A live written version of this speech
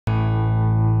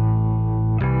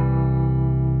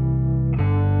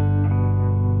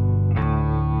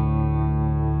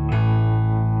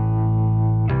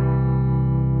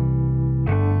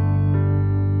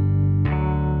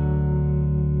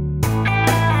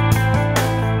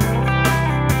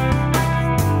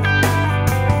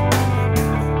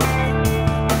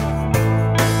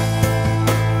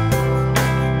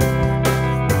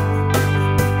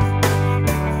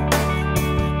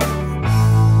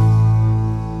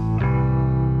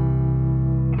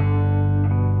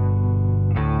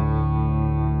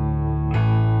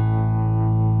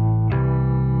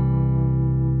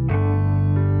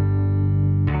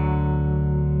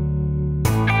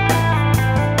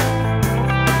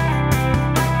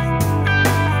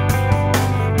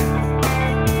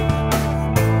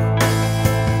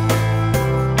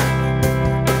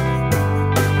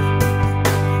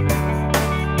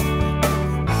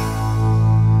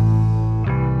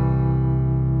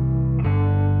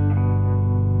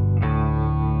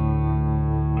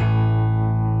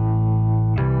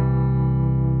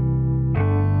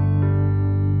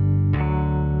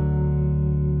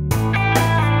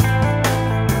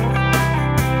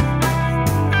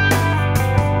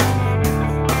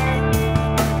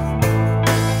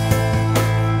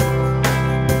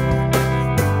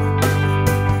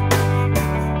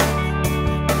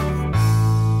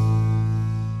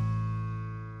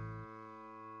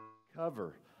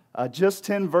cover. Just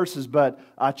 10 verses, but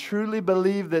I truly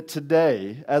believe that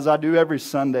today, as I do every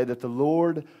Sunday, that the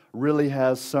Lord really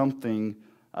has something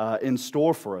in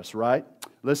store for us, right?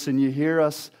 Listen, you hear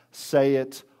us say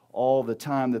it all the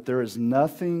time, that there is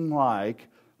nothing like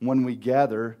when we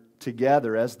gather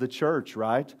together as the church,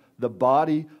 right? The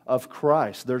body of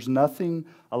Christ. There's nothing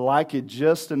like it,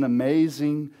 just an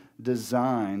amazing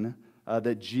design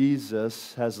that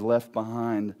Jesus has left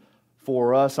behind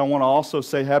for us. I want to also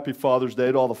say Happy Father's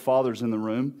Day to all the fathers in the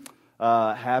room.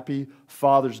 Happy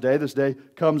Father's Day. This day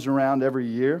comes around every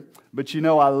year. But you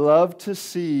know, I love to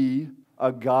see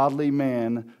a godly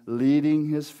man leading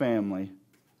his family,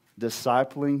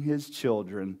 discipling his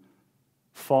children,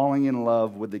 falling in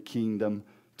love with the kingdom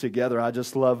together. I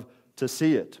just love to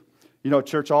see it. You know,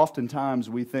 church, oftentimes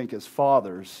we think as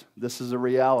fathers, this is a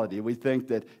reality. We think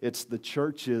that it's the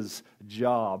church's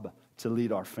job to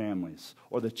lead our families,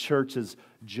 or the church's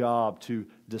job to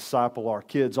disciple our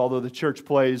kids. Although the church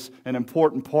plays an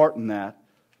important part in that,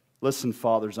 listen,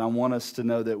 fathers, I want us to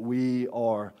know that we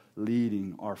are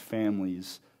leading our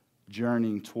families,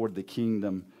 journeying toward the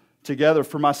kingdom together.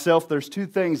 For myself, there's two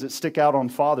things that stick out on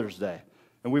Father's Day.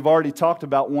 And we've already talked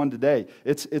about one today.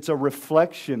 It's a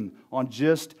reflection on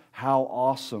just how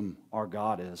awesome our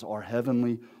God is, our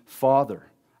Heavenly Father.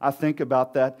 I think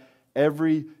about that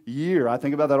every year. I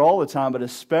think about that all the time, but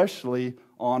especially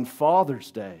on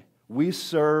Father's Day. We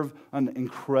serve an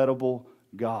incredible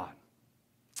God.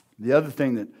 The other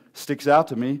thing that sticks out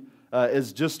to me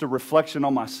is just a reflection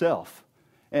on myself.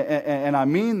 And I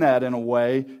mean that in a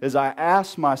way as I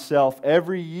ask myself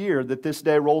every year that this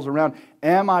day rolls around,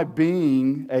 am I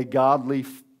being a godly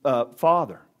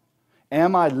father?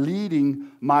 Am I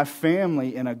leading my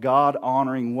family in a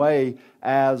God-honoring way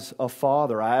as a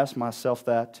father? I ask myself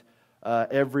that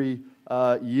every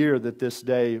year that this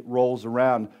day rolls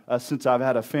around, since I've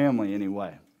had a family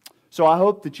anyway. So I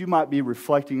hope that you might be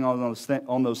reflecting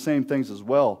on those same things as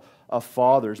well, of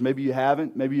fathers. Maybe you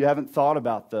haven't thought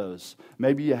about those.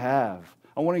 Maybe you have.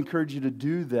 I want to encourage you to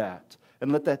do that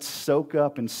and let that soak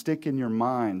up and stick in your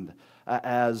mind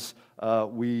as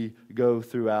we go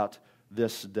throughout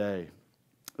this day.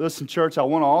 Listen, church, I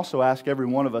want to also ask every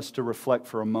one of us to reflect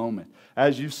for a moment.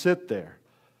 As you sit there,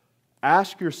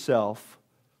 ask yourself,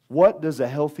 what does a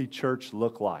healthy church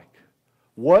look like?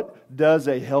 What does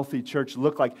a healthy church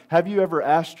look like? Have you ever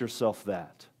asked yourself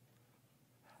that?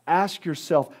 Ask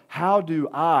yourself, how do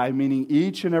I, meaning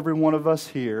each and every one of us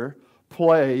here,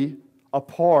 play a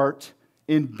part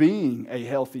in being a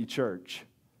healthy church?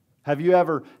 Have you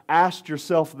ever asked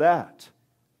yourself that?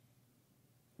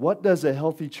 What does a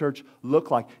healthy church look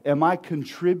like? Am I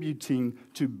contributing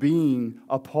to being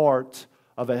a part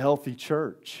of a healthy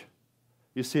church?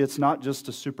 You see, it's not just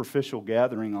a superficial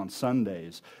gathering on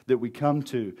Sundays that we come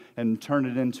to and turn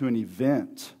it into an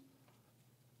event.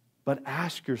 But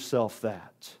ask yourself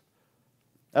that.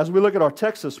 As we look at our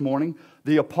text this morning,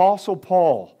 the Apostle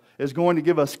Paul is going to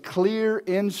give us clear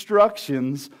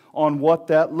instructions on what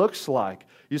that looks like.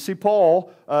 You see,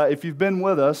 Paul, if you've been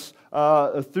with us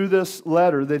through this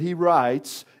letter that he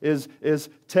writes, is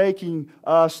taking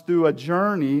us through a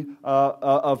journey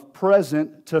of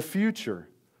present to future.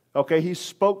 Okay, he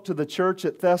spoke to the church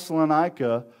at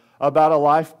Thessalonica about a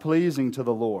life pleasing to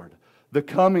the Lord, the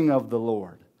coming of the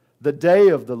Lord, the day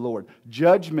of the Lord,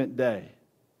 Judgment Day.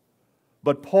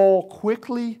 But Paul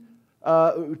quickly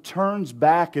turns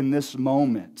back in this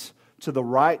moment to the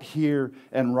right here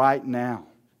and right now.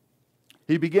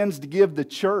 He begins to give the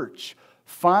church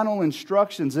final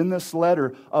instructions in this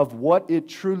letter of what it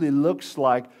truly looks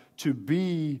like to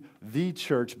be the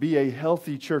church, be a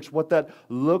healthy church, what that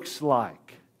looks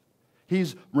like.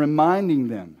 He's reminding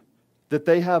them that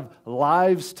they have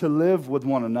lives to live with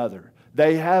one another.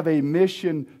 They have a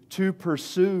mission to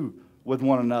pursue with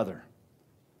one another.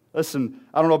 Listen,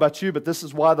 I don't know about you, but this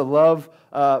is why the love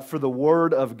for the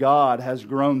Word of God has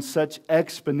grown such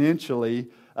exponentially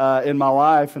in my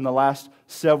life in the last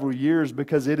several years,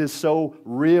 because it is so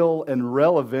real and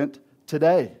relevant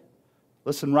today.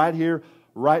 Listen, right here,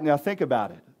 right now, think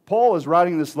about it. Paul is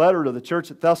writing this letter to the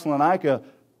church at Thessalonica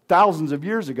thousands of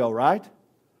years ago, right?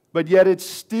 But yet it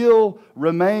still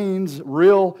remains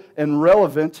real and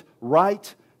relevant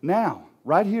right now,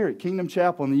 right here at Kingdom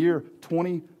Chapel in the year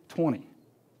 2020.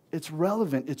 It's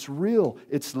relevant, it's real,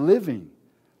 it's living.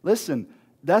 Listen,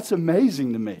 that's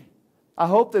amazing to me. I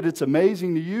hope that it's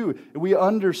amazing to you. We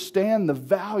understand the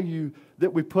value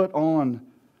that we put on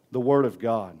the Word of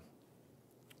God.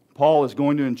 Paul is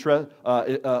going to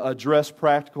address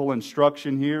practical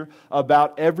instruction here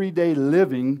about everyday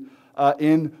living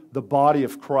in the body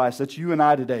of Christ. That's you and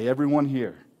I today, everyone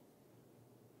here.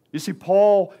 You see,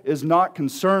 Paul is not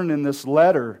concerned in this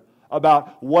letter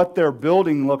about what their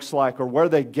building looks like or where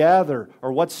they gather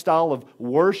or what style of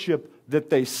worship that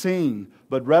they sing,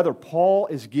 but rather Paul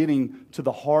is getting to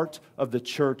the heart of the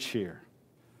church here.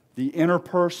 The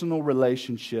interpersonal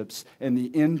relationships and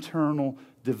the internal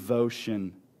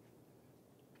devotion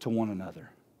to one another.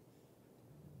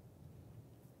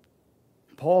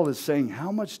 Paul is saying,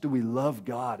 how much do we love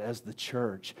God as the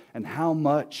church, and how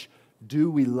much do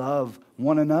we love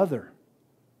one another?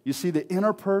 You see, the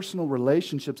interpersonal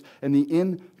relationships and the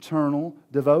internal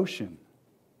devotion.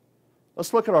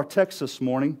 Let's look at our text this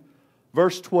morning.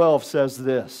 Verse 12 says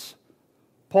this.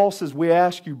 Paul says, we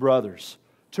ask you, brothers,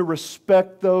 to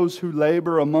respect those who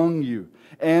labor among you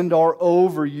and are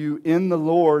over you in the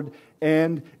Lord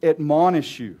and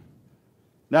admonish you.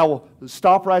 Now, we'll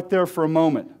stop right there for a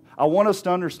moment. I want us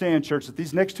to understand, church, that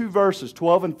these next two verses,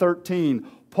 12 and 13,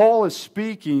 Paul is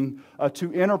speaking to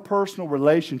interpersonal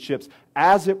relationships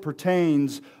as it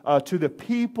pertains to the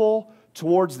people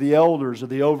towards the elders or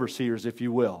the overseers, if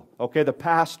you will. Okay, the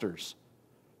pastors.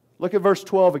 Look at verse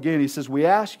 12 again. He says, we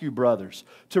ask you, brothers,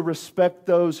 to respect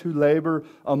those who labor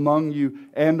among you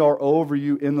and are over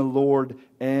you in the Lord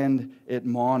and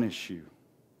admonish you.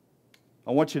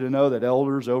 I want you to know that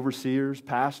elders, overseers,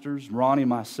 pastors, Ronnie,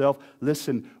 myself,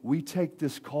 listen, we take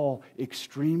this call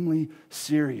extremely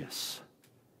serious.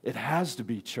 It has to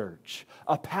be, church.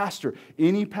 A pastor,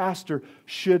 any pastor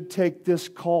should take this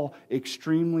call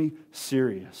extremely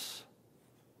serious.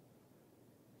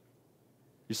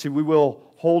 You see, we will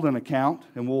hold an account,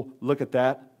 and we'll look at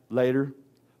that later,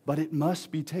 but it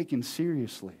must be taken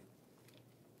seriously.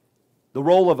 The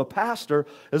role of a pastor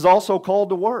is also called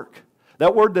to work.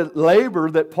 That word that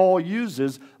labor that Paul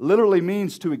uses literally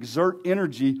means to exert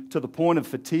energy to the point of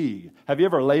fatigue. Have you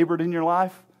ever labored in your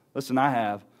life? Listen, I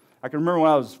have. I can remember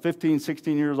when I was 15,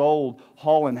 16 years old,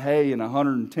 hauling hay in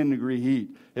 110-degree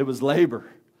heat. It was labor.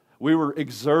 We were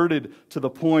exerted to the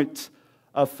point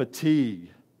of fatigue.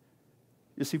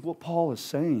 You see, what Paul is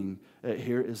saying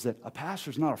here is that a pastor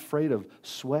is not afraid of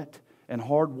sweat and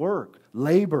hard work,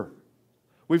 labor.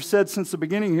 We've said since the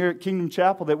beginning here at Kingdom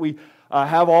Chapel that we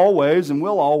have always and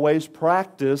will always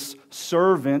practice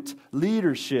servant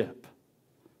leadership.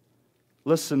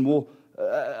 Listen,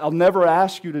 I'll never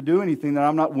ask you to do anything that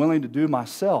I'm not willing to do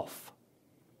myself.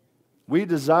 We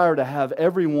desire to have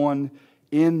everyone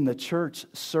in the church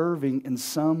serving in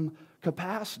some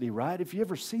capacity, right? If you've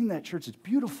ever seen that church, it's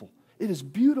beautiful. It is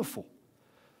beautiful.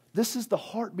 This is the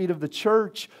heartbeat of the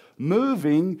church,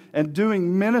 moving and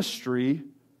doing ministry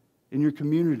in your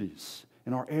communities,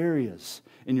 in our areas,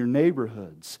 in your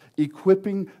neighborhoods,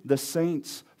 equipping the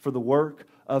saints for the work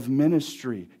of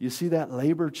ministry. You see that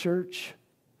labor, church?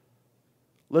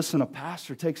 Listen, a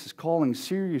pastor takes his calling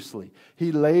seriously.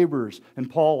 He labors, and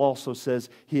Paul also says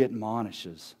he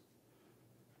admonishes.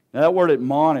 Now that word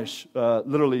admonish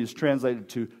literally is translated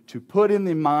to put in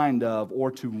the mind of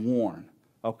or to warn.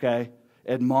 Okay?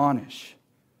 Admonish.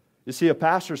 You see, a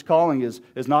pastor's calling is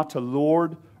not to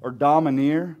lord or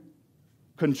domineer,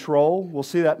 control. We'll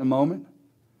see that in a moment.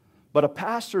 But a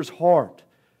pastor's heart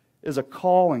is a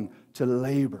calling to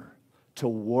labor, to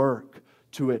work,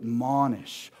 to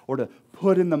admonish, or to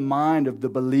put in the mind of the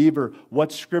believer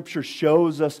what Scripture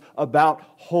shows us about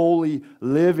holy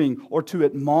living, or to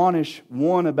admonish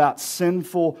one about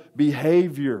sinful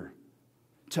behavior.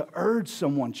 To urge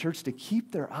someone, church, to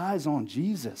keep their eyes on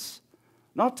Jesus,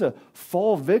 not to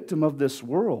fall victim of this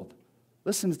world.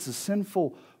 Listen, it's a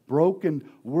sinful, broken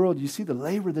world. You see the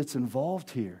labor that's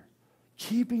involved here.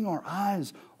 Keeping our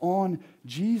eyes on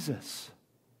Jesus.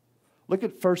 Look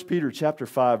at 1 Peter chapter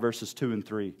 5, verses 2 and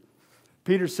 3.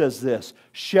 Peter says this,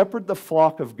 shepherd the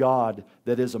flock of God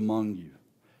that is among you,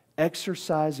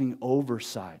 exercising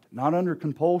oversight, not under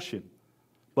compulsion,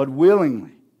 but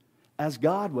willingly, as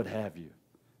God would have you,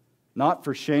 not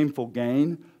for shameful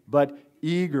gain, but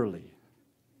eagerly.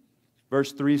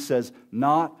 Verse 3 says,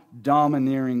 not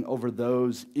domineering over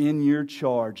those in your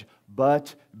charge,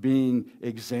 but being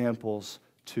examples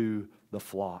to the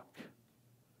flock.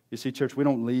 You see, church, we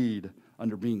don't lead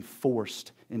under being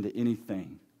forced into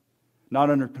anything. Not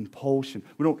under compulsion.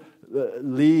 We don't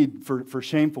lead for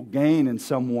shameful gain in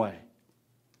some way.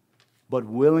 But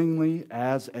willingly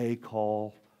as a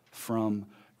call from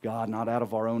God, not out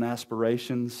of our own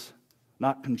aspirations,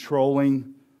 not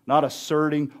controlling, not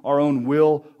asserting our own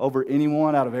will over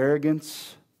anyone out of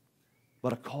arrogance,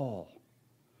 but a call.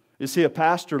 You see, a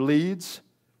pastor leads,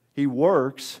 he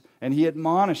works, and he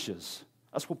admonishes.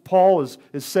 That's what Paul is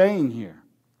saying here.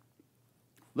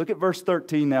 Look at verse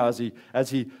 13 now as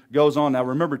he goes on. Now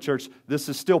remember, church, this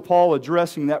is still Paul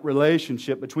addressing that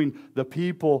relationship between the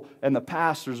people and the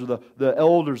pastors, or the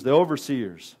elders, the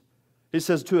overseers. He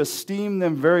says to esteem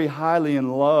them very highly in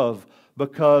love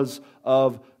because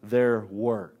of their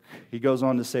work. He goes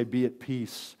on to say, be at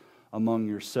peace among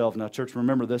yourselves. Now, church,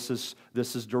 remember, this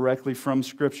is directly from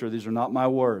Scripture. These are not my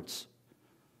words.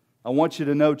 I want you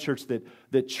to know, church,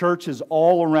 that church is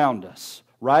all around us.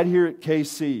 Right here at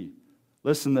KC.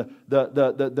 Listen,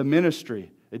 the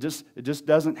ministry, it just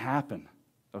doesn't happen.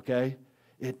 Okay?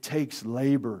 It takes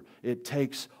labor. It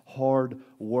takes hard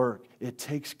work. It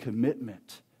takes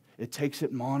commitment. It takes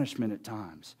admonishment at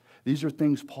times. These are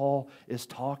things Paul is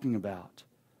talking about.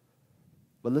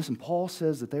 But listen, Paul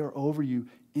says that they are over you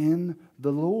in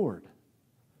the Lord.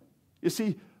 You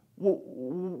see,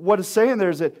 what it's saying there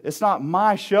is that it's not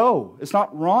my show. It's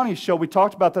not Ronnie's show. We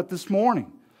talked about that this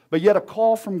morning. But yet a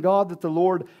call from God that the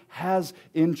Lord has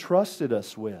entrusted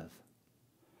us with.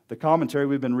 The commentary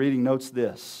we've been reading notes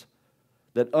this,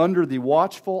 that under the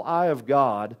watchful eye of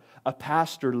God, a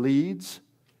pastor leads,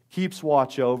 keeps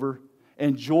watch over,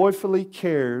 and joyfully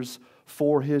cares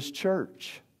for his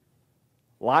church.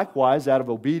 Likewise, out of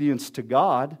obedience to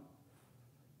God,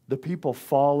 the people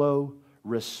follow,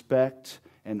 respect,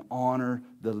 and honor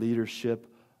the leadership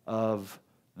of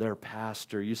their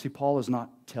pastor. You see, Paul is not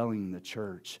telling the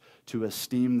church to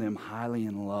esteem them highly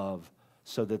in love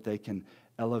so that they can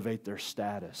elevate their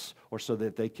status or so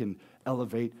that they can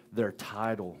elevate their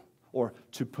title or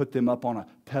to put them up on a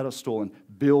pedestal and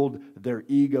build their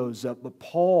egos up. But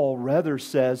Paul rather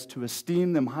says to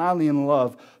esteem them highly in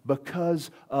love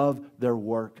because of their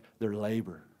work, their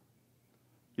labor.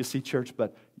 You see, church,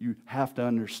 but you have to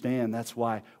understand that's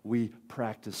why we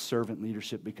practice servant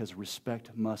leadership, because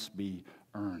respect must be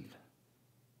earned.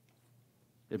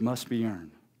 It must be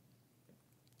earned.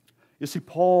 You see,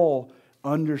 Paul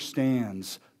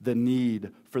understands the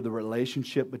need for the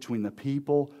relationship between the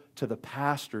people to the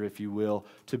pastor, if you will,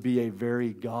 to be a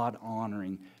very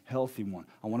God-honoring, healthy one.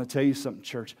 I want to tell you something,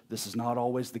 church. This is not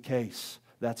always the case.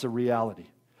 That's a reality.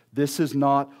 This is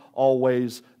not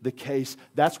always the case.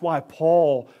 That's why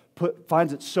Paul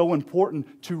finds it so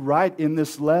important to write in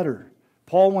this letter.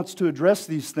 Paul wants to address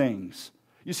these things.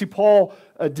 You see, Paul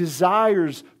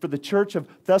desires for the church of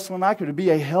Thessalonica to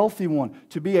be a healthy one,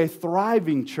 to be a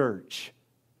thriving church.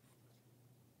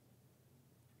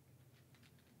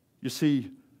 You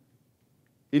see,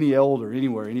 any elder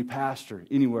anywhere, any pastor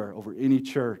anywhere over any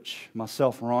church,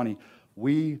 myself, Ronnie,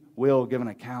 we will give an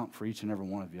account for each and every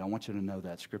one of you. I want you to know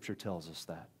that. Scripture tells us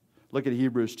that. Look at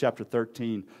Hebrews chapter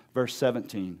 13, verse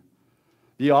 17.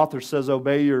 The author says,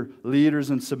 obey your leaders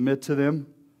and submit to them,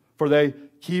 for they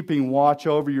keeping watch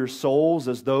over your souls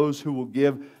as those who will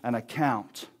give an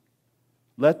account.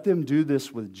 Let them do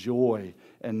this with joy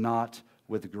and not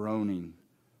with groaning,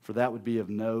 for that would be of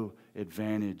no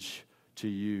advantage to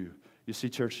you. You see,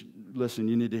 church, listen,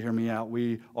 you need to hear me out.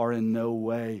 We are in no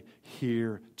way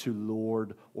here to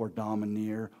lord or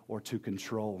domineer or to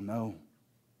control. No,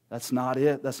 that's not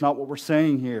it. That's not what we're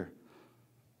saying here.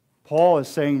 Paul is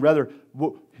saying, rather,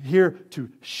 here to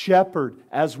shepherd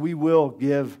as we will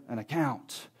give an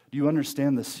account. Do you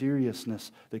understand the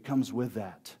seriousness that comes with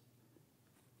that?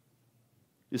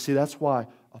 You see, that's why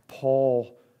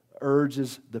Paul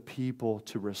urges the people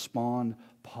to respond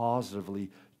positively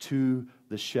to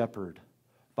the shepherd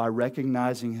by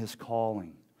recognizing his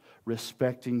calling,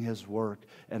 respecting his work,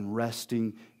 and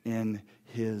resting in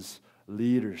his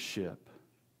leadership.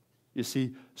 You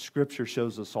see, Scripture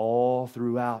shows us all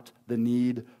throughout the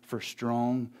need for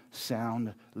strong,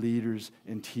 sound leaders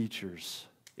and teachers.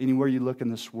 Anywhere you look in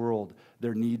this world,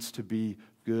 there needs to be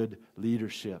good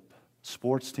leadership.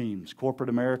 Sports teams, corporate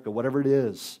America, whatever it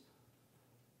is.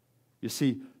 You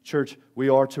see, church, we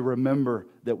are to remember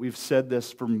that we've said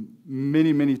this for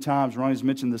many, many times. Ronnie's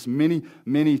mentioned this many,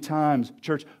 many times.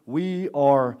 Church, we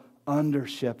are under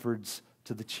shepherds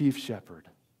to the chief shepherd.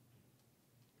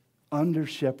 Under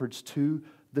shepherds to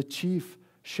the chief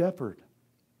shepherd.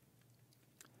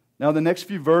 Now, the next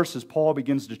few verses, Paul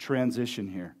begins to transition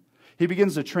here. He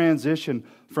begins to transition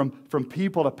from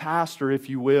people to pastor, if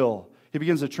you will. He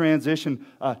begins to transition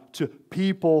to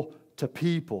people.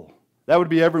 That would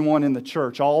be everyone in the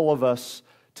church, all of us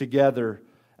together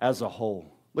as a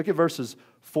whole. Look at verses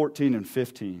 14 and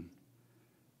 15.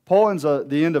 Paul ends at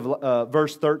the end of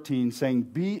verse 13 saying,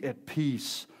 be at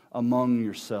peace among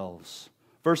yourselves.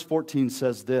 Verse 14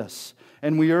 says this,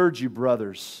 and we urge you,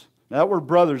 brothers. Now, that word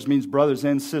brothers means brothers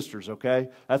and sisters, okay?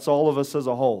 That's all of us as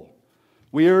a whole.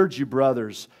 We urge you,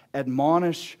 brothers,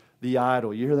 admonish the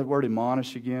idle. You hear that word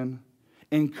admonish again?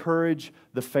 Encourage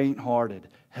the faint-hearted.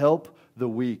 Help the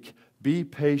weak. Be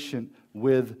patient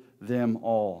with them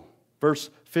all.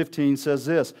 Verse 15 says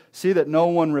this, see that no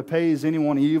one repays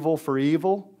anyone evil for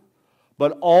evil,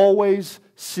 but always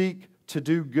seek to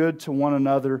do good to one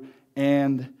another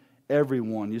and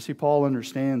everyone. You see, Paul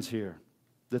understands here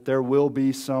that there will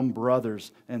be some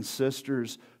brothers and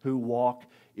sisters who walk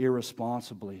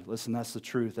irresponsibly. Listen, that's the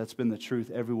truth. That's been the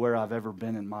truth everywhere I've ever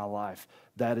been in my life.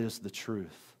 That is the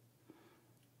truth.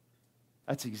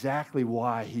 That's exactly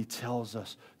why he tells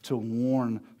us to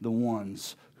warn the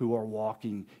ones who are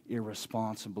walking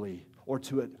irresponsibly or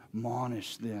to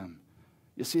admonish them.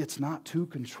 You see, it's not to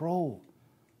control.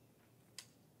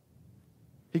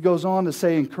 He goes on to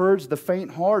say, encourage the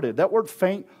faint-hearted. That word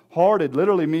faint-hearted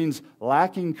literally means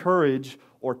lacking courage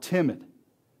or timid.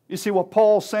 You see, what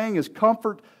Paul's saying is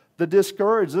comfort the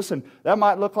discouraged. Listen, that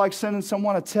might look like sending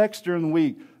someone a text during the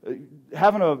week,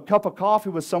 having a cup of coffee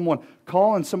with someone,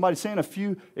 calling somebody, saying a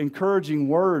few encouraging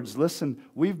words. Listen,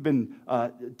 we've been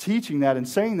teaching that and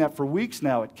saying that for weeks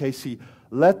now at KC.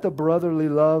 Let the brotherly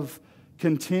love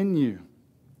continue.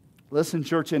 Listen,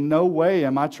 church, in no way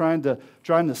am I trying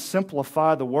to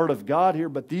simplify the Word of God here,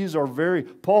 but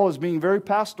Paul is being very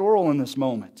pastoral in this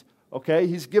moment. Okay?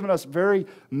 He's given us very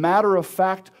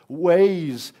matter-of-fact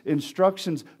ways,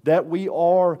 instructions that we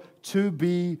are to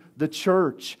be the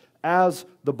church as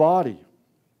the body.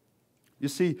 You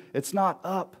see, it's not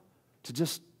up to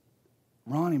just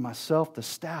Ronnie, myself, the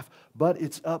staff, but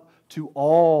it's up to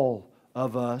all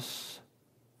of us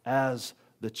as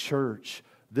the church.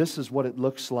 This is what it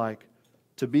looks like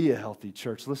to be a healthy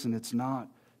church. Listen, it's not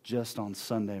just on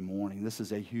Sunday morning. This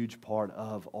is a huge part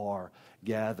of our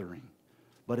gathering.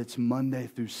 But it's Monday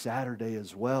through Saturday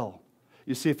as well.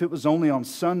 You see, if it was only on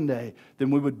Sunday, then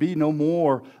we would be no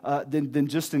more than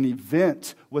just an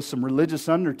event with some religious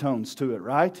undertones to it,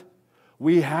 right?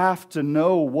 We have to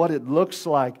know what it looks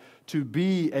like to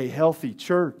be a healthy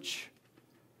church.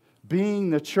 Being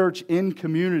the church in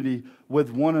community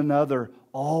with one another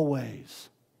always.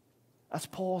 That's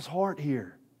Paul's heart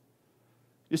here.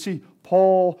 You see,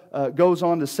 Paul goes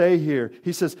on to say here,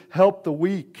 he says, help the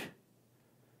weak.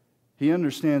 He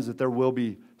understands that there will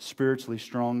be spiritually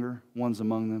stronger ones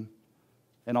among them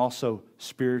and also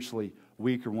spiritually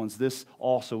weaker ones. This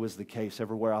also is the case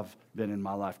everywhere I've been in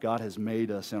my life. God has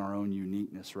made us in our own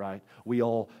uniqueness, right? We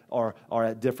all are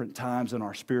at different times in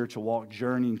our spiritual walk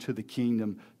journeying to the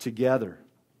kingdom together.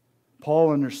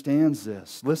 Paul understands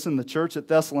this. Listen, the church at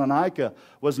Thessalonica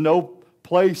was no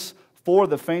place for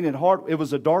the faint at heart. It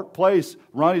was a dark place.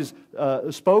 Ronnie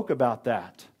spoke about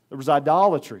that. There was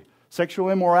idolatry, sexual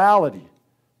immorality,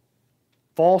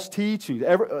 false teaching.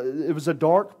 It was a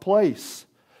dark place.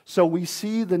 So we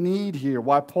see the need here,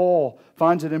 why Paul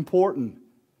finds it important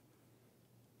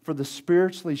for the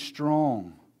spiritually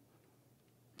strong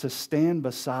to stand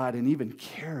beside and even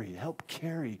help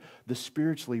carry the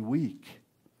spiritually weak.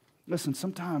 Listen,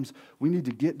 sometimes we need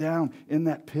to get down in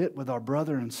that pit with our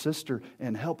brother and sister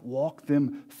and help walk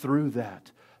them through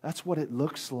that. That's what it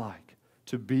looks like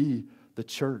to be the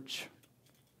church.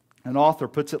 An author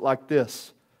puts it like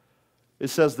this. It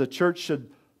says the church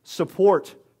should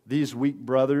support these weak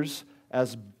brothers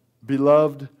as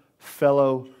beloved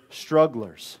fellow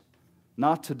strugglers,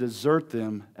 not to desert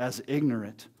them as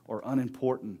ignorant or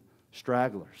unimportant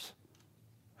stragglers.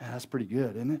 Man, that's pretty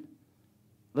good, isn't it?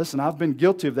 Listen, I've been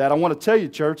guilty of that. I want to tell you,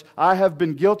 church, I have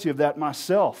been guilty of that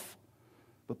myself.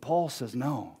 But Paul says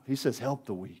no. He says help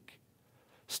the weak.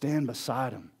 Stand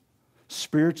beside them.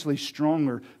 Spiritually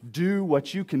stronger. Do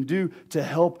what you can do to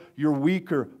help your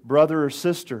weaker brother or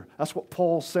sister. That's what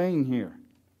Paul's saying here.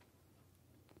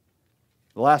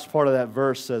 The last part of that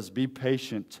verse says, be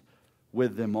patient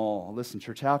with them all. Listen,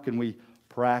 church, how can we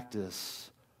practice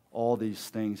all these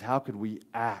things? How could we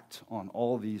act on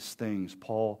all these things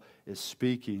Paul is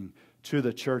speaking to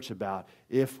the church about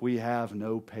if we have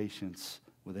no patience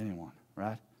with anyone,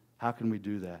 right? How can we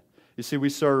do that? You see, we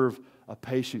serve a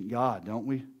patient God, don't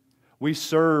we? We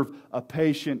serve a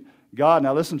patient God.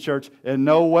 Now listen, church, in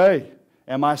no way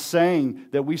am I saying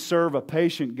that we serve a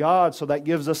patient God so that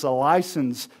gives us a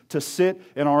license to sit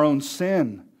in our own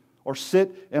sin or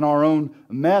sit in our own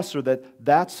mess, or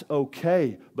that's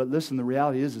okay. But listen, the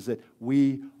reality is that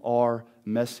we are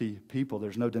messy people.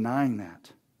 There's no denying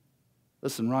that.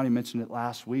 Listen, Ronnie mentioned it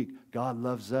last week. God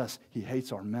loves us. He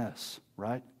hates our mess,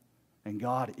 right? And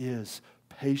God is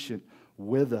patient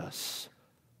with us.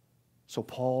 So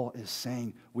Paul is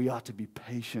saying we ought to be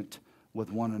patient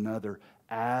with one another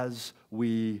as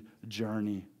we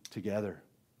journey together.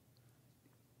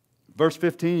 Verse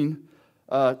 15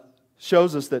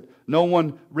 shows us that no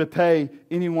one repay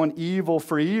anyone evil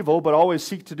for evil, but always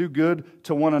seek to do good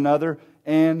to one another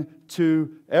and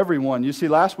to everyone. You see,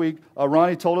 last week,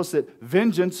 Ronnie told us that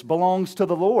vengeance belongs to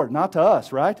the Lord, not to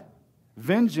us, right?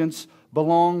 Vengeance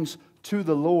belongs to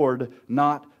the Lord,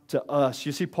 not to us.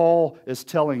 You see, Paul is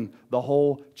telling the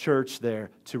whole church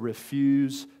there to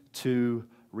refuse to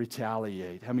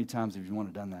retaliate. How many times have you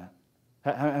wanted done that?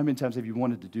 How many times have you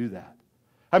wanted to do that?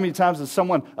 How many times has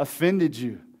someone offended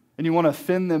you and you want to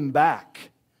offend them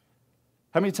back?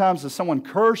 How many times has someone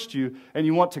cursed you and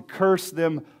you want to curse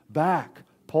them back?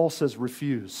 Paul says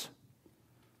refuse.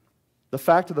 The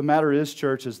fact of the matter is,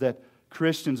 church, is that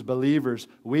Christians, believers,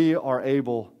 we are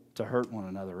able to hurt one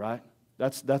another, right?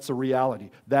 That's a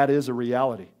reality. That is a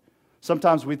reality.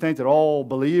 Sometimes we think that all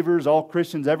believers, all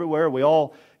Christians everywhere, we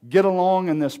all get along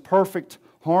in this perfect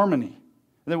harmony.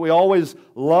 And that we always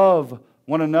love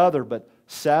one another. But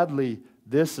sadly,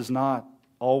 this is not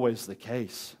always the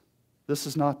case. This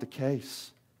is not the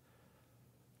case.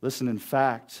 Listen, in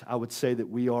fact, I would say that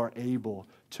we are able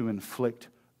to inflict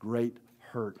great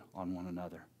hurt on one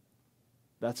another.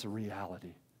 That's a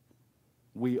reality.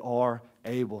 We are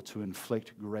able to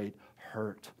inflict great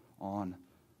hurt on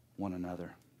one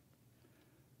another.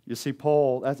 You see,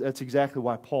 Paul, that's exactly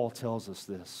why Paul tells us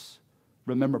this.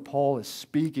 Remember, Paul is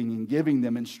speaking and giving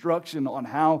them instruction on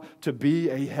how to be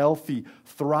a healthy,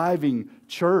 thriving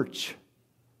church.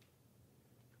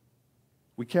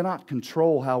 We cannot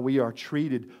control how we are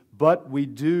treated, but we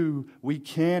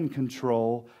can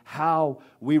control how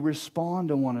we respond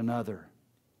to one another.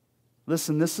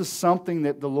 Listen, this is something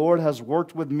that the Lord has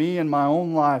worked with me in my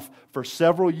own life for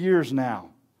several years now.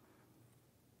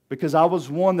 Because I was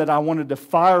one that I wanted to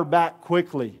fire back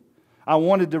quickly. I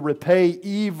wanted to repay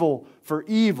evil for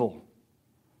evil.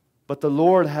 But the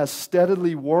Lord has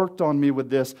steadily worked on me with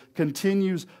this,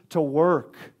 continues to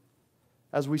work,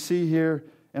 as we see here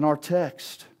in our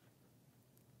text.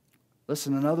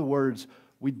 Listen, in other words,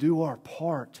 we do our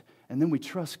part, and then we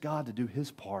trust God to do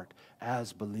His part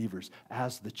as believers,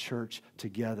 as the church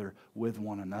together with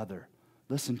one another.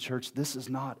 Listen, church, this is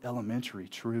not elementary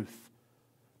truth.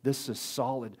 This is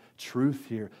solid truth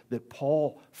here that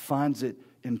Paul finds it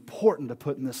important to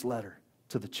put in this letter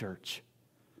to the church.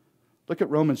 Look at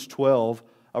Romans 12.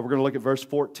 We're going to look at verse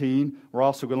 14. We're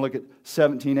also going to look at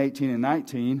 17, 18, and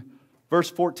 19. Verse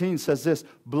 14 says this: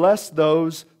 bless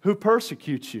those who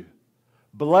persecute you.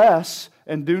 Bless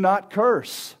and do not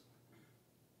curse.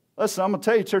 Listen, I'm going to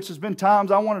tell you, church, there's been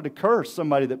times I wanted to curse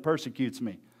somebody that persecutes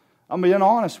me. I'm being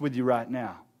honest with you right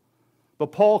now.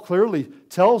 But Paul clearly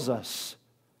tells us,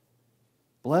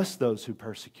 bless those who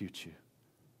persecute you.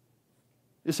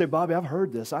 You say, Bobby, I've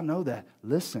heard this. I know that.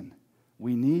 Listen,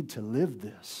 we need to live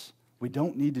this. We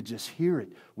don't need to just hear it.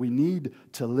 We need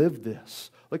to live this.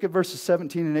 Look at verses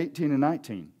 17 and 18 and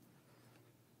 19.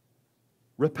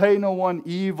 Repay no one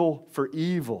evil for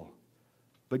evil,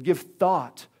 but give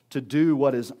thought to do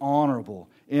what is honorable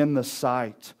in the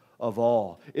sight of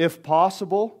all. If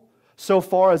possible, so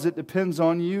far as it depends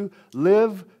on you,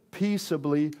 live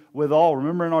peaceably with all.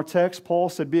 Remember in our text, Paul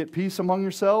said, be at peace among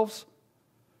yourselves.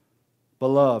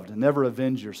 Beloved, never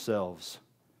avenge yourselves,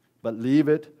 but leave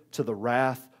it to the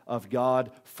wrath of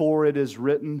God. For it is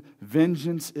written,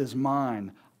 vengeance is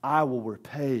mine, I will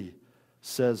repay,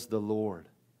 says the Lord.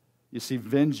 You see,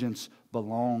 vengeance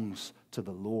belongs to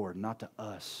the Lord, not to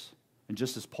us. And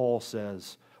just as Paul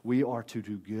says, we are to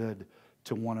do good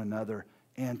to one another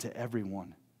and to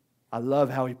everyone. I love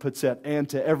how he puts that, and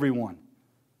to everyone.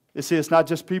 You see, it's not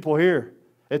just people here.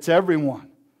 It's everyone.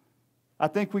 I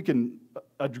think we can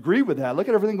agree with that. Look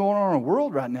at everything going on in the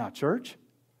world right now, church.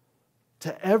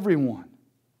 To everyone.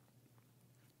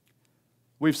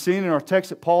 We've seen in our text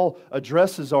that Paul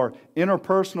addresses our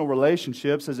interpersonal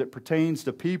relationships as it pertains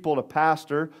to people to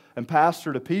pastor and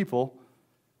pastor to people,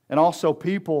 and also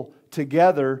people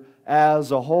together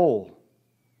as a whole.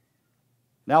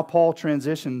 Now Paul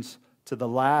transitions to the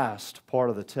last part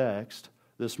of the text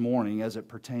this morning as it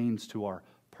pertains to our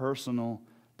personal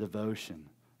devotion.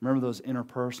 Remember those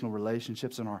interpersonal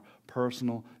relationships and our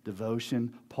personal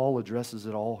devotion? Paul addresses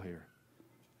it all here.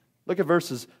 Look at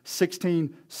verses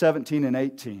 16, 17, and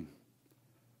 18.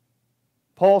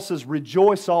 Paul says,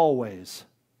 rejoice always,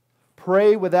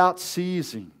 pray without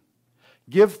ceasing,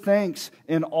 give thanks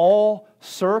in all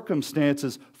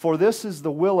circumstances, for this is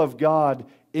the will of God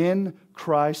in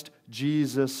Christ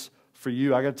Jesus for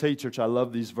you. I got to tell you, church, I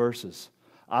love these verses.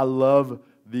 I love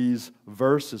these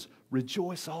verses.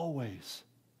 Rejoice always.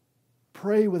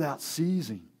 Pray without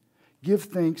ceasing. Give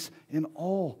thanks in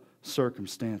all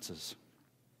circumstances.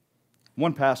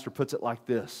 One pastor puts it like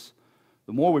this: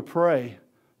 the more we pray,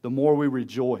 the more we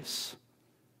rejoice.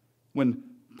 When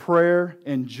prayer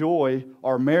and joy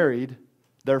are married,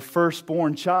 their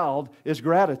firstborn child is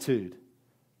gratitude.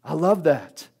 I love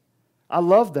that. I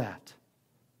love that.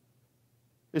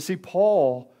 You see,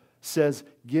 Paul says,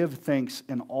 give thanks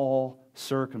in all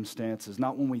circumstances,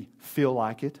 not when we feel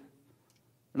like it,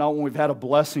 not when we've had a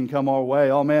blessing come our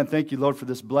way. Oh man, thank you, Lord, for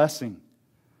this blessing.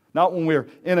 not when we're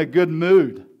in a good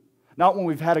mood, not when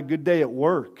we've had a good day at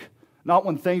work, not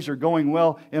when things are going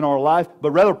well in our life,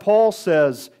 but rather Paul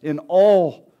says in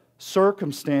all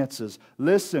circumstances.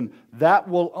 Listen, that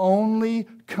will only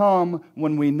come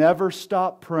when we never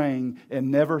stop praying and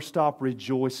never stop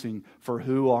rejoicing for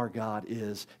who our God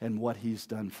is and what He's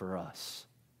done for us.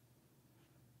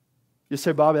 You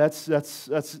say, Bobby,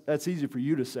 that's easy for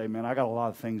you to say, man. I got a lot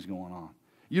of things going on.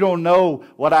 You don't know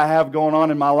what I have going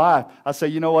on in my life. I say,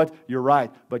 you know what? You're right,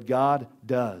 but God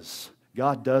does.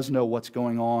 God does know what's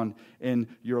going on in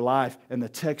your life. And the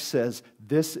text says,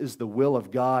 this is the will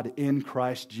of God in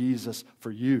Christ Jesus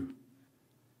for you.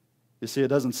 You see, it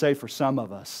doesn't say for some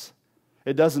of us.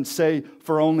 It doesn't say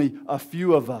for only a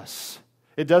few of us.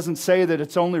 It doesn't say that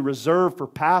it's only reserved for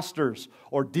pastors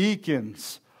or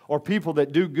deacons or people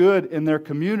that do good in their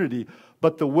community,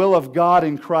 but the will of God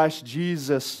in Christ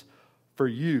Jesus for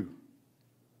you.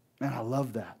 Man, I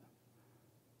love that.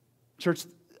 Church,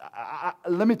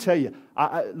 let me tell you,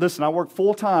 listen, I work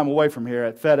full-time away from here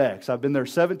at FedEx. I've been there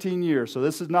 17 years, so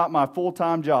this is not my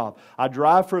full-time job. I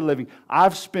drive for a living.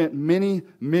 I've spent many,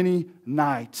 many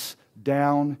nights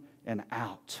down and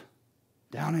out.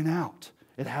 Down and out.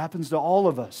 It happens to all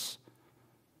of us.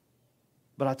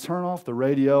 But I turn off the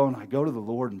radio and I go to the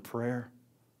Lord in prayer.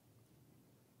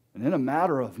 And in a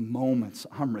matter of moments,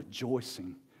 I'm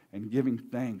rejoicing and giving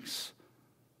thanks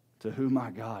to who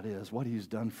my God is, what He's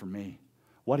done for me,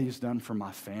 what He's done for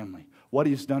my family, what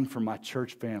He's done for my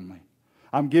church family.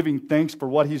 I'm giving thanks for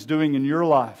what He's doing in your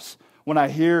lives when I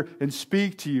hear and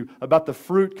speak to you about the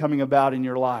fruit coming about in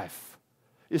your life.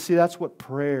 You see, that's what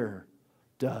prayer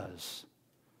does.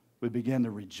 We begin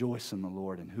to rejoice in the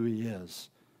Lord and who He is.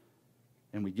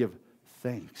 And we give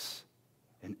thanks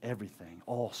in everything,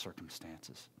 all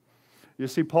circumstances. You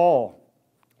see, Paul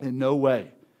in no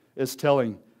way is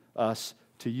telling us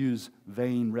to use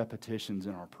vain repetitions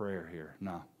in our prayer here.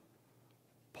 No.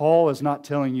 Paul is not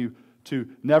telling you to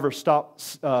never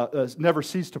cease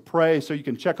to pray so you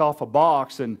can check off a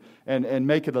box and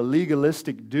make it a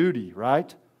legalistic duty,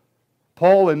 right?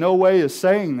 Paul in no way is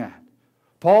saying that.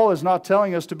 Paul is not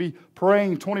telling us to be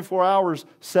praying 24 hours,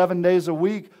 7 days a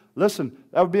week. Listen,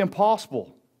 that would be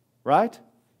impossible, right?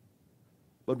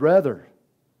 But rather,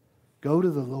 go to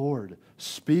the Lord,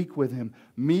 speak with Him,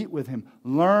 meet with Him,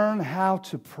 learn how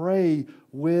to pray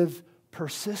with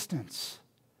persistence.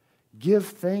 Give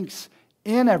thanks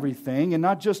in everything and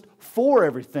not just for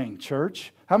everything,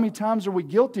 church. How many times are we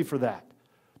guilty for that?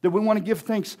 That we want to give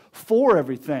thanks for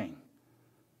everything.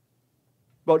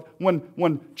 But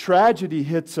when tragedy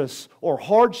hits us or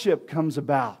hardship comes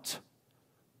about,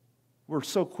 we're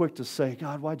so quick to say,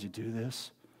 God, why'd you do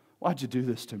this? Why'd you do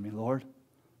this to me, Lord?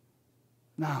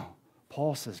 No.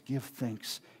 Paul says, give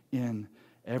thanks in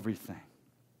everything.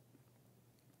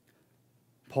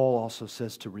 Paul also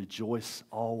says to rejoice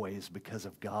always because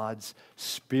of God's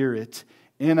Spirit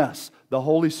in us, the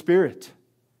Holy Spirit.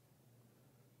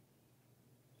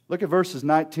 Look at verses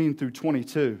 19 through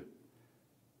 22.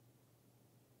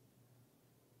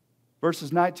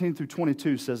 Verses 19 through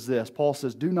 22 says this. Paul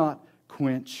says, do not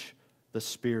quench the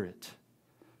Spirit.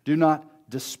 Do not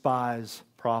despise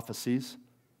prophecies,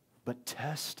 but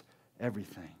test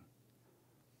everything.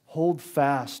 Hold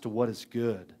fast to what is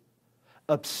good.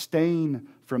 Abstain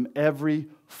from every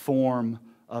form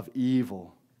of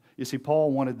evil. You see,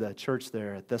 Paul wanted the church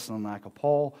there at Thessalonica.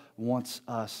 Paul wants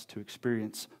us to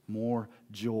experience more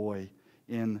joy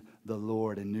in the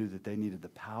Lord and knew that they needed the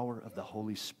power of the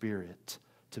Holy Spirit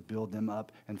to build them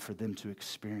up and for them to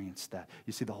experience that.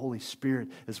 You see, the Holy Spirit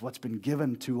is what's been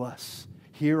given to us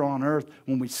here on earth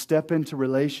when we step into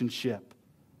relationship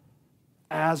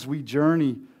as we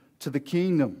journey to the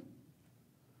kingdom.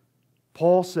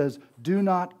 Paul says, do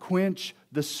not quench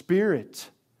the Spirit.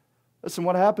 Listen,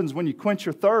 what happens when you quench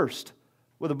your thirst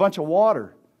with a bunch of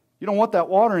water? You don't want that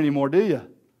water anymore, do you?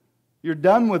 You're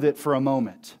done with it for a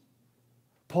moment.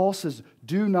 Paul says,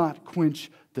 do not quench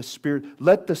the Spirit.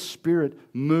 Let the Spirit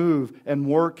move and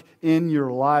work in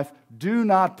your life. Do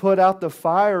not put out the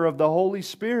fire of the Holy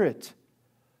Spirit.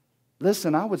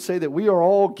 Listen, I would say that we are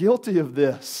all guilty of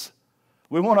this.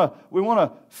 We want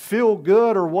to feel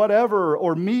good or whatever,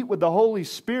 or meet with the Holy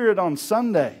Spirit on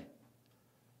Sunday.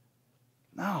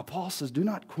 No, Paul says, do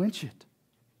not quench it.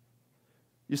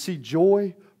 You see,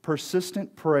 joy,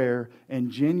 persistent prayer, and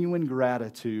genuine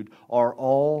gratitude are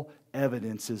all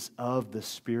evidences of the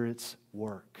Spirit's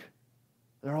work.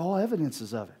 They're all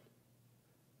evidences of it.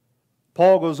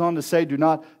 Paul goes on to say, do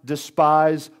not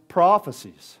despise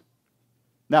prophecies.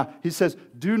 Now, he says,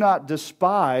 do not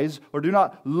despise or do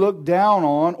not look down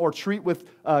on or treat with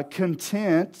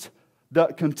contempt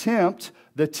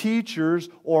the teachers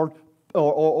or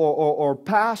or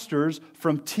pastors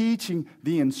from teaching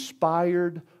the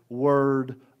inspired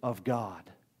Word of God.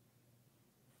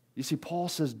 You see, Paul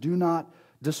says, do not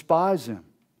despise them.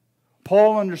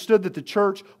 Paul understood that the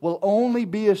church will only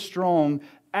be as strong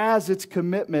as its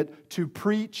commitment to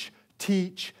preach,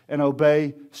 teach, and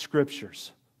obey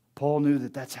Scriptures. Paul knew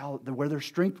that that's where their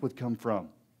strength would come from.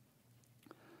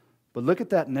 But look at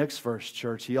that next verse,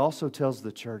 church. He also tells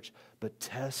the church, but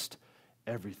test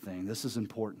everything. This is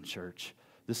important, church.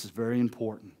 This is very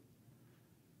important.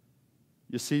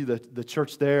 You see, the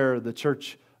church there, the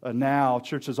church now,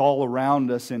 churches all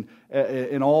around us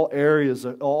in all areas,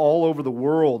 all over the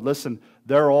world. Listen,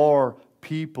 there are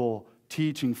people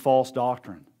teaching false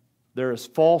doctrine. There is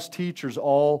false teachers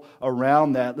all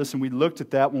around that. Listen, we looked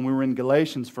at that when we were in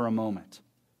Galatians for a moment.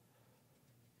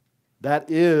 That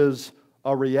is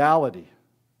a reality.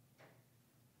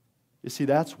 You see,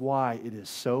 that's why it is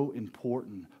so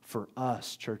important for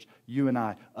us, church, you and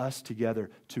I, us together,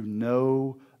 to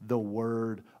know the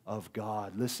Word of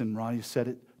God. Listen, Ronnie said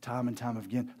it time and time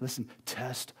again. Listen,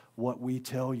 test what we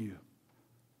tell you.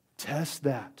 Test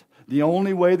that. The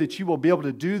only way that you will be able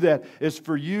to do that is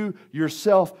for you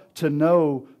yourself to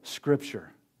know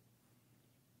Scripture.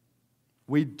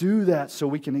 We do that so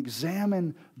we can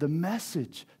examine the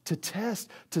message, to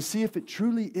test, to see if it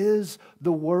truly is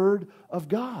the Word of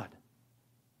God.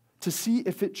 To see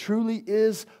if it truly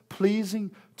is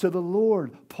pleasing to the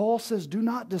Lord. Paul says, do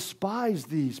not despise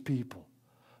these people,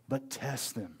 but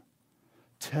test them.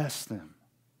 Test them.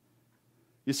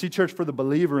 You see, church, for the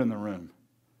believer in the room,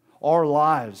 our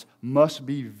lives must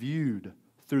be viewed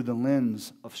through the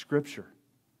lens of Scripture.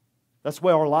 That's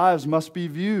why our lives must be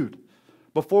viewed.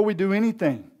 Before we do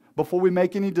anything, before we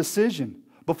make any decision,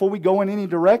 before we go in any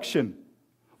direction,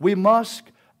 we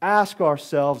must ask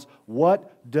ourselves,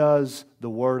 what does the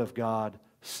Word of God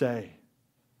say?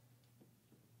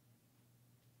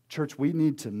 Church, we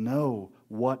need to know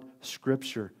what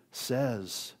Scripture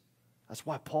says. That's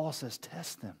why Paul says,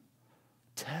 test them.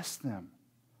 Test them.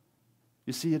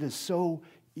 You see, it is so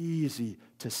easy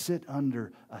to sit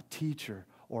under a teacher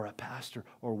or a pastor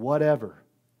or whatever.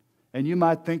 And you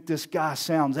might think this guy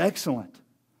sounds excellent.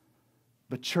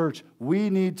 But church, we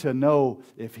need to know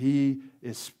if he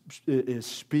is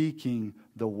speaking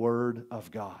the Word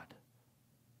of God.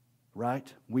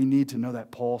 Right? We need to know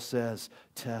that. Paul says,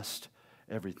 test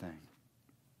everything.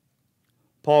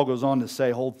 Paul goes on to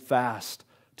say, hold fast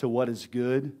to what is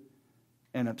good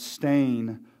and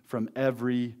abstain from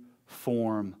every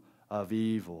form of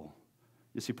evil.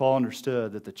 You see, Paul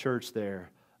understood that the church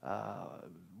there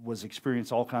was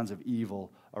experiencing all kinds of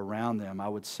evil around them. I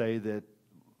would say that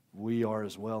we are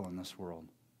as well in this world.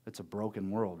 It's a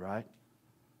broken world, right?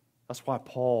 That's why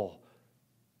Paul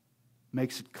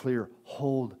makes it clear,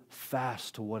 hold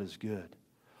fast to what is good.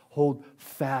 Hold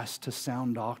fast to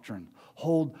sound doctrine.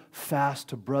 Hold fast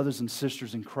to brothers and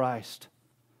sisters in Christ.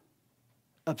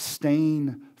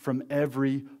 Abstain from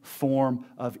every form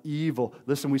of evil.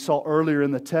 Listen, we saw earlier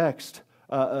in the text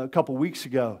a couple weeks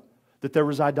ago that there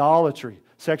was idolatry,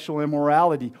 sexual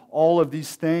immorality, all of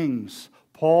these things.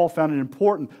 Paul found it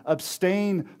important.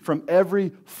 Abstain from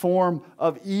every form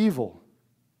of evil.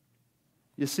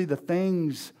 You see, the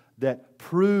things that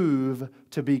prove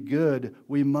to be good,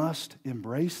 we must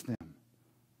embrace them.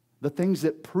 The things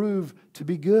that prove to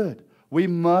be good, we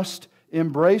must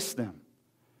embrace them.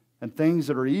 And things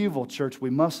that are evil, church, we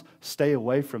must stay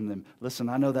away from them. Listen,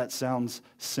 I know that sounds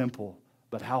simple,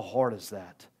 but how hard is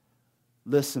that?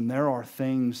 Listen, there are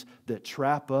things that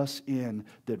trap us in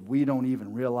that we don't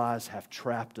even realize have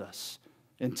trapped us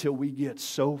until we get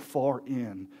so far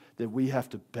in that we have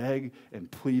to beg and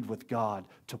plead with God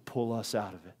to pull us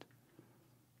out of it.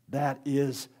 That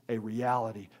is a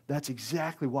reality. That's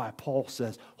exactly why Paul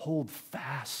says, hold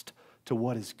fast to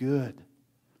what is good.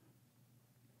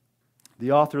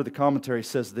 The author of the commentary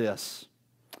says this: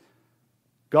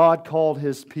 God called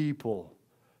His people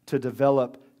to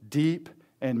develop deep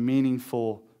and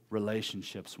meaningful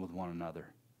relationships with one another.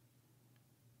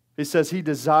 He says He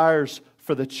desires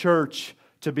for the church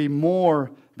to be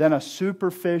more than a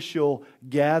superficial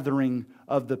gathering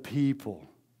of the people.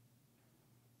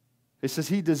 He says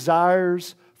He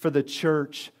desires for the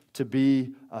church to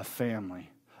be a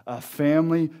family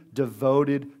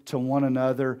devoted to one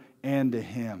another and to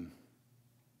Him.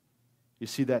 You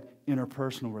see that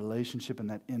interpersonal relationship and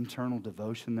that internal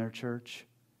devotion there, church?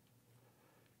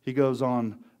 He goes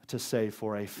on to say,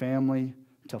 for a family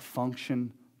to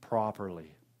function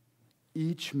properly,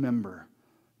 each member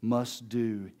must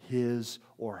do his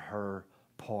or her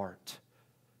part.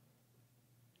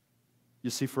 You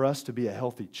see, for us to be a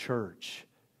healthy church,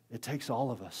 it takes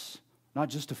all of us, not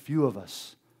just a few of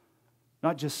us.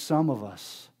 not just some of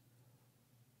us.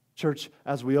 Church,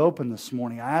 as we open this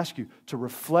morning, I ask you to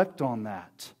reflect on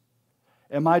that.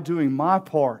 Am I doing my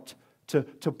part to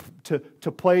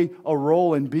play a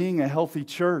role in being a healthy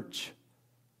church?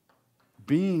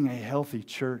 Being a healthy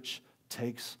church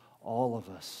takes all of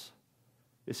us.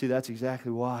 You see, that's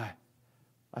exactly why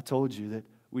I told you that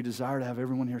we desire to have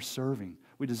everyone here serving.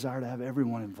 We desire to have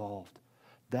everyone involved.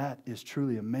 That is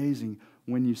truly amazing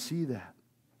when you see that.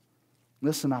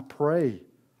 Listen, I pray,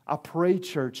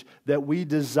 church, that we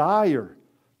desire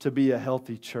to be a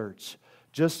healthy church.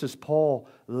 Just as Paul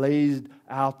laid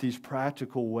out these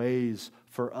practical ways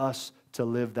for us to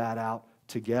live that out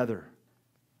together.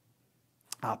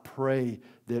 I pray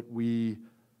that we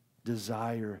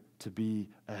desire to be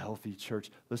a healthy church.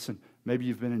 Listen, maybe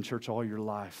you've been in church all your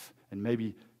life, and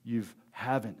maybe you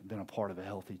haven't been a part of a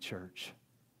healthy church.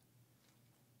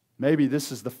 Maybe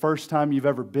this is the first time you've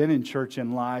ever been in church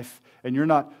in life, and you're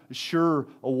not sure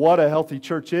what a healthy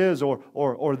church is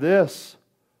or this.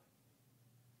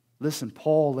 Listen,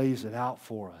 Paul lays it out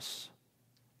for us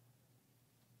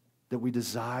that we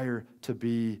desire to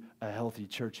be a healthy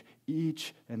church.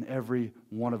 Each and every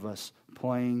one of us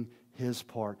playing his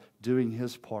part, doing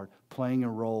his part, playing a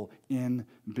role in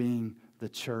being the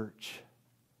church.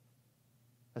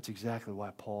 That's exactly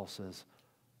why Paul says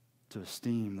to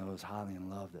esteem those highly in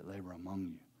love that labor among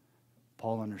you.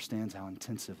 Paul understands how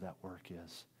intensive that work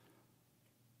is.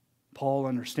 Paul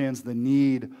understands the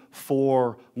need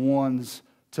for ones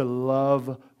to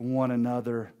love one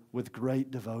another with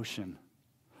great devotion.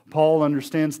 Paul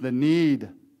understands the need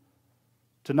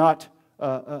to not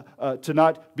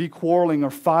be quarreling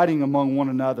or fighting among one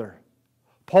another.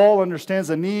 Paul understands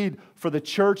the need for the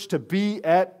church to be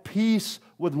at peace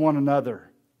with one another.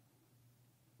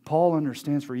 Paul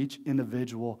understands for each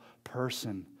individual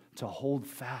person to hold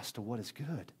fast to what is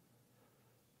good.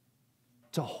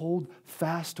 To hold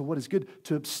fast to what is good.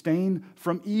 To abstain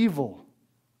from evil.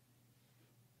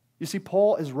 You see,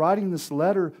 Paul is writing this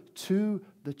letter to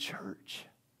the church.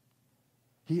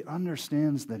 He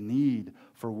understands the need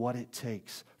for what it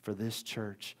takes for this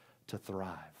church to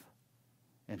thrive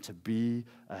and to be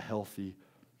a healthy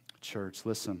church.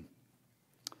 Listen,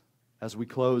 as we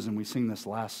close and we sing this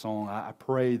last song, I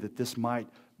pray that this might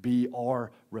be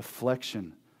our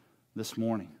reflection this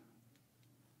morning.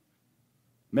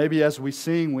 Maybe as we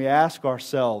sing, we ask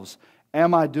ourselves,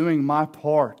 am I doing my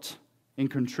part in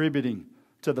contributing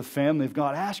to the family of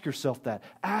God? Ask yourself that.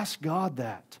 Ask God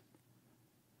that.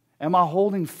 Am I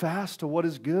holding fast to what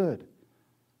is good?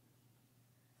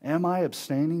 Am I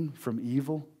abstaining from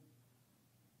evil?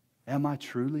 Am I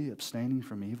truly abstaining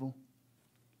from evil?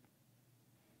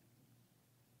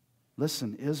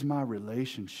 Listen, is my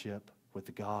relationship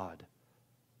with God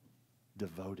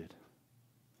devoted?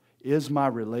 Is my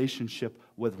relationship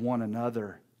with one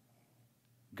another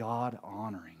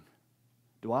God-honoring?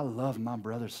 Do I love my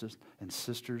brothers and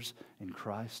sisters in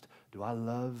Christ? Do I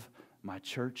love my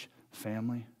church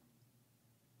family?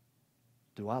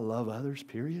 Do I love others,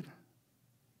 period?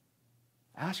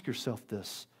 Ask yourself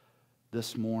this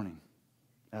morning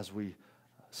as we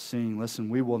sing. Listen,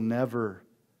 we will never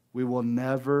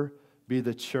be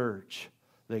the church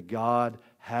that God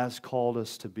has called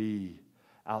us to be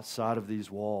outside of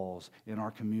these walls, in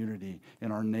our community,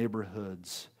 in our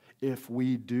neighborhoods, if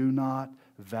we do not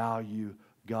value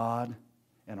God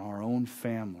and our own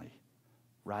family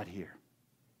right here.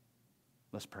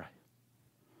 Let's pray.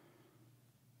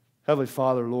 Heavenly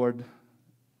Father, Lord,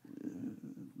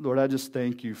 I just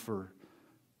thank you for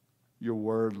your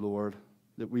word, Lord,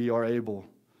 that we are able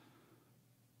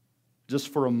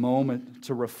just for a moment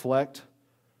to reflect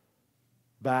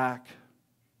back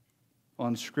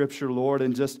on Scripture, Lord,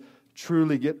 and just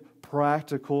truly get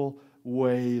practical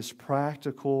ways,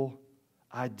 practical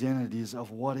identities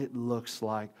of what it looks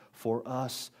like for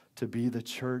us to be the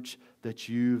church that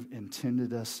you've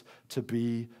intended us to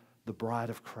be, the bride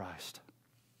of Christ.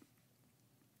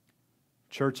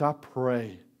 Church, I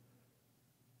pray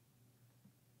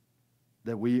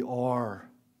that we are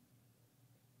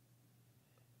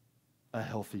a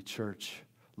healthy church.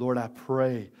 Lord, I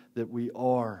pray that we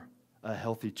are a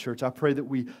healthy church. I pray that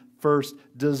we first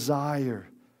desire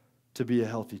to be a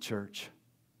healthy church.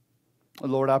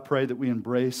 Lord, I pray that we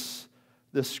embrace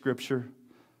this Scripture.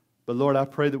 But Lord, I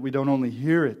pray that we don't only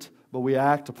hear it, but we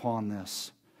act upon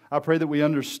this. I pray that we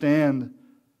understand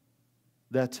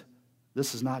that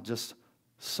this is not just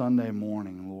Sunday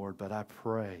morning, Lord, but I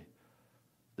pray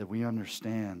that we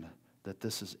understand that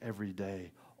this is every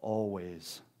day,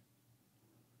 always.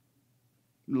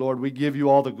 Lord, we give you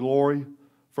all the glory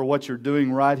for what you're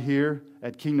doing right here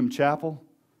at Kingdom Chapel.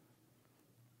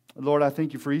 Lord, I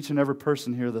thank you for each and every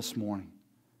person here this morning.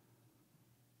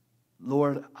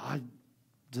 Lord, I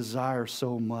desire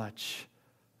so much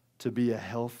to be a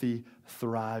healthy,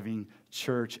 thriving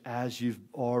church as you've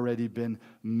already been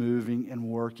moving and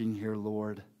working here,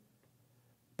 Lord.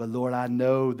 But Lord, I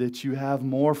know that you have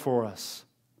more for us.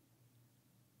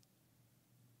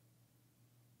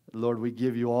 Lord, we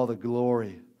give you all the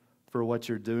glory for what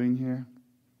you're doing here.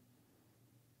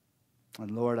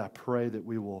 And Lord, I pray that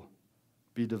we will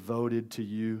be devoted to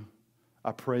you.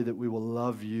 I pray that we will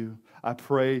love you. I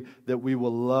pray that we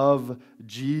will love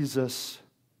Jesus,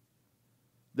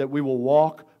 that we will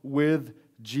walk with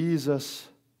Jesus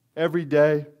every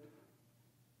day.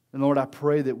 And Lord, I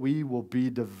pray that we will be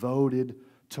devoted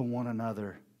to one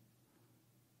another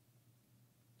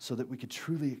so that we could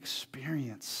truly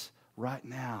experience right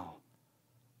now,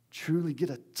 truly get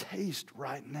a taste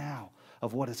right now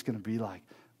of what it's going to be like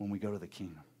when we go to the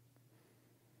kingdom.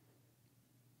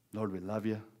 Lord, we love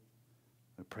you.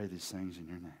 We pray these things in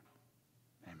your name.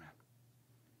 Amen.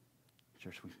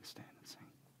 Church, we can stand and sing.